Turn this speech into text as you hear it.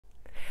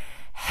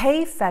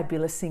Hey,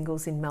 fabulous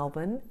singles in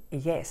Melbourne.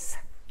 Yes,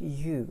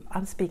 you.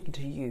 I'm speaking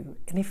to you.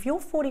 And if you're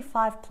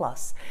 45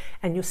 plus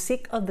and you're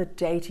sick of the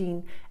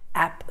dating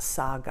app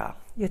saga,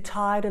 you're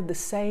tired of the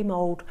same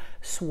old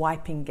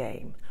swiping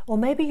game, or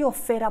maybe you're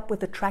fed up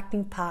with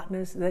attracting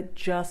partners that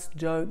just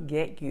don't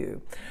get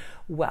you.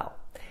 Well,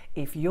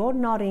 if you're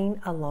nodding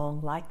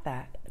along like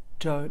that,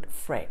 don't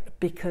fret,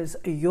 because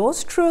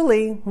yours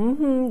truly,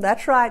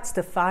 that's right,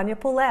 Stefania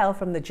Puleo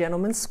from the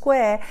Gentleman's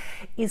Square,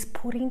 is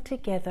putting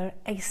together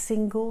a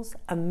singles,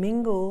 a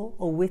mingle,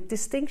 or with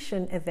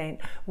distinction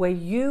event where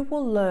you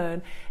will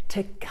learn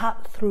to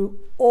cut through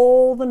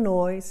all the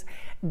noise,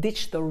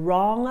 ditch the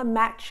wrong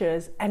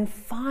matches, and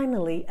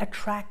finally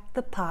attract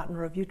the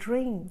partner of your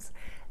dreams.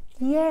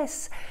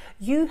 Yes,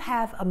 you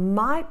have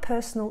my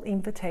personal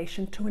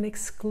invitation to an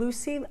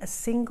exclusive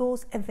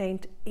singles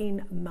event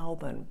in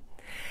Melbourne.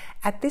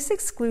 At this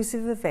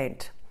exclusive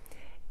event,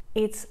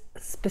 it's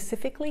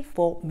specifically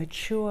for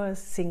mature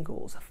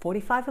singles,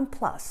 45 and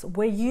plus,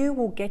 where you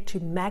will get to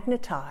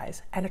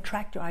magnetize and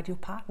attract your ideal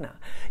partner.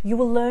 You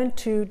will learn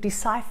to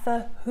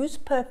decipher who's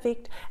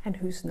perfect and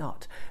who's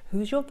not,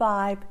 who's your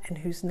vibe and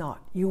who's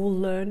not. You will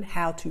learn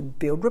how to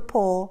build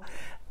rapport,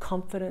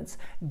 confidence,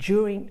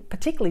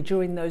 particularly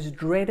during those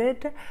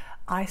dreaded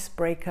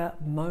icebreaker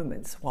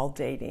moments while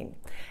dating.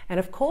 And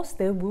of course,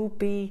 there will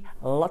be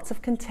lots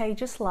of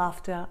contagious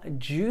laughter,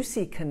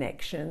 juicy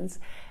connections,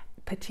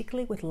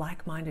 particularly with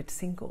like-minded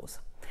singles.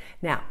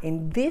 Now,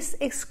 in this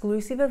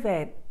exclusive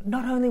event,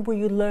 not only will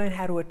you learn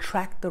how to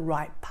attract the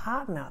right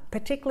partner,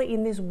 particularly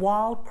in this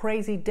wild,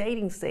 crazy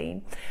dating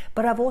scene,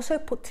 but I've also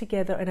put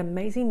together an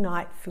amazing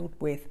night filled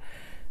with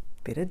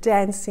a bit of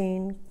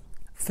dancing,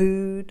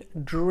 food,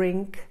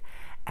 drink,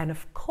 and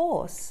of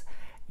course,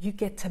 you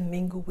get to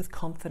mingle with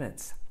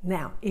confidence.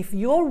 Now, if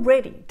you're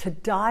ready to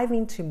dive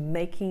into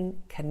making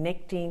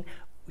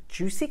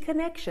juicy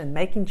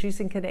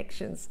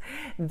connections,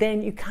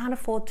 then you can't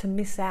afford to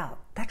miss out.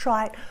 That's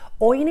right.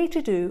 All you need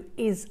to do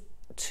is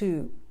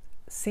to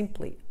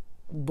simply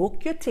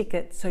book your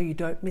ticket so you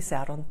don't miss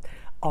out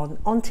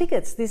on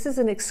tickets. This is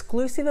an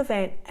exclusive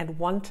event at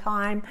one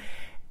time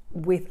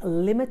with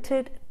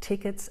limited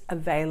tickets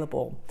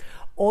available.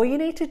 All you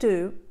need to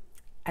do,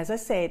 as I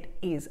said,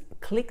 is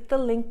click the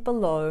link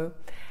below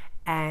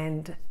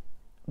and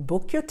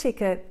book your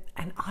ticket,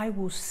 and I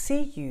will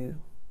see you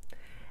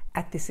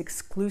at this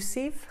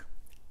exclusive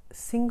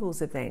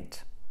singles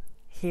event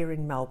here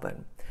in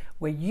Melbourne,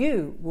 where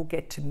you will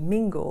get to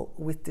mingle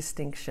with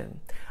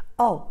distinction.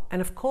 Oh,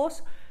 and of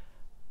course,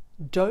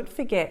 don't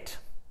forget,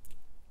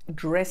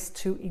 dress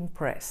to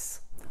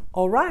impress.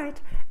 All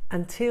right,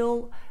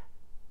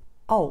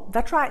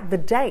 that's right, the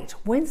date.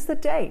 When's the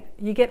date?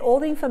 You get all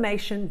the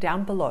information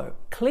down below.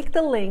 Click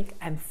the link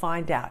and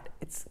find out.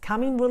 It's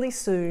coming really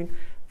soon.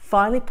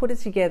 Finally put it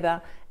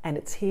together, and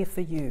it's here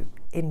for you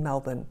in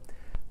Melbourne.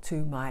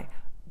 To my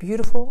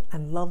beautiful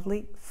and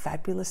lovely,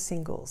 fabulous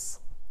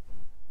singles.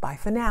 Bye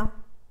for now.